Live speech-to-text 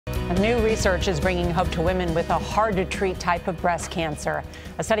New research is bringing hope to women with a hard-to-treat type of breast cancer.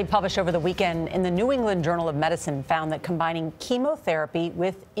 A study published over the weekend in the New England Journal of Medicine found that combining chemotherapy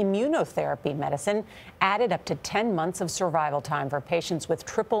with immunotherapy medicine added up to 10 months of survival time for patients with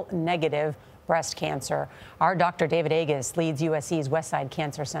triple-negative breast cancer. Our Dr. David Agus leads USC's Westside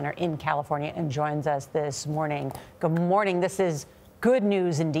Cancer Center in California and joins us this morning. Good morning. This is good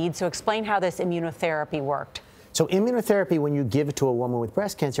news indeed. So explain how this immunotherapy worked. So immunotherapy, when you give it to a woman with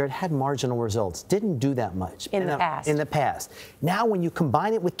breast cancer, it had marginal results. Didn't do that much. In the past. In the past. Now, when you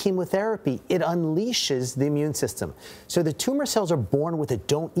combine it with chemotherapy, it unleashes the immune system. So the tumor cells are born with a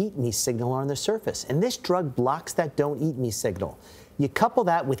don't eat me signal on the surface. And this drug blocks that don't eat me signal. You couple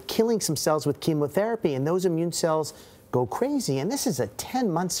that with killing some cells with chemotherapy, and those immune cells go crazy. And this is a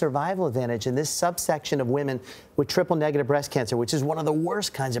 10-month survival advantage in this subsection of women with triple-negative breast cancer, which is one of the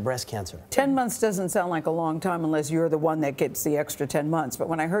worst kinds of breast cancer. 10 months doesn't sound like a long time unless you're the one that gets the extra 10 months. But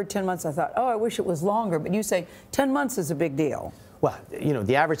when I heard 10 months, I thought, oh, I wish it was longer. But you say 10 months is a big deal. Well, you know,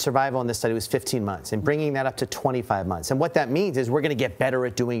 the average survival in this study was 15 months, and bringing that up to 25 months. And what that means is we're going to get better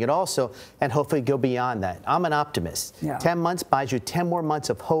at doing it also, and hopefully go beyond that. I'm an optimist. Yeah. 10 months buys you 10 more months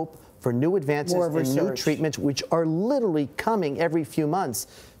of hope for new advances and new treatments, which are literally coming every few months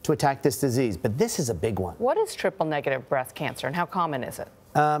to attack this disease. But this is a big one. What is triple-negative breast cancer, and how common is it?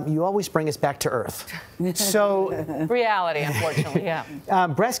 You always bring us back to earth. So reality, unfortunately, yeah.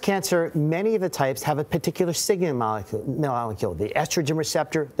 Breast cancer, many of the types have a particular signaling molecule, the estrogen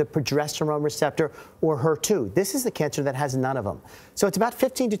receptor, the progesterone receptor, or HER2. This is the cancer that has none of them. So it's about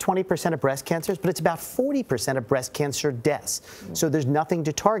 15 to 20% of breast cancers, but it's about 40% of breast cancer deaths. So there's nothing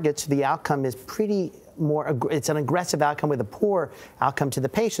to target, so the outcome is pretty it's an aggressive outcome with a poor outcome to the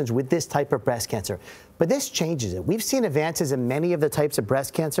patients with this type of breast cancer. But this changes it. We've seen advances in many of the types of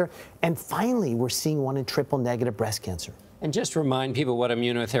breast cancer, and finally, we're seeing one in triple-negative breast cancer. And just remind people what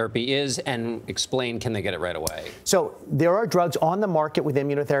immunotherapy is and explain, can they get it right away? So there are drugs on the market with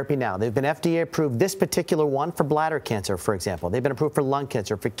immunotherapy now. They've been FDA approved, this particular one for bladder cancer, for example. They've been approved for lung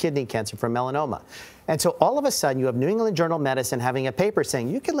cancer, for kidney cancer, for melanoma. And so all of a sudden, you have New England Journal of Medicine having a paper saying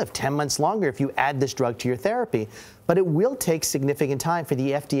you can live 10 months longer if you add this drug to your therapy, but it will take significant time for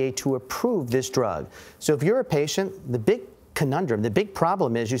the FDA to approve this drug. So if you're a patient, the big conundrum, the big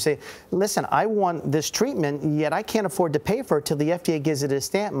problem is you say, listen, I want this treatment, yet I can't afford to pay for it till the FDA gives it a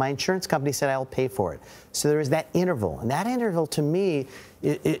stamp. My insurance company said I'll pay for it. So there is that interval. And that interval, to me,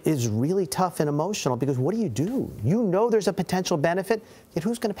 is really tough and emotional, because what do? You know there's a potential benefit, yet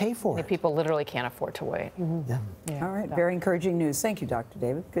who's going to pay for it? People literally can't afford to wait. Yeah. All right, very encouraging news. Thank you, Dr.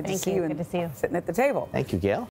 David. Good to see you. Good to see you. Sitting at the table. Thank you, Gayle.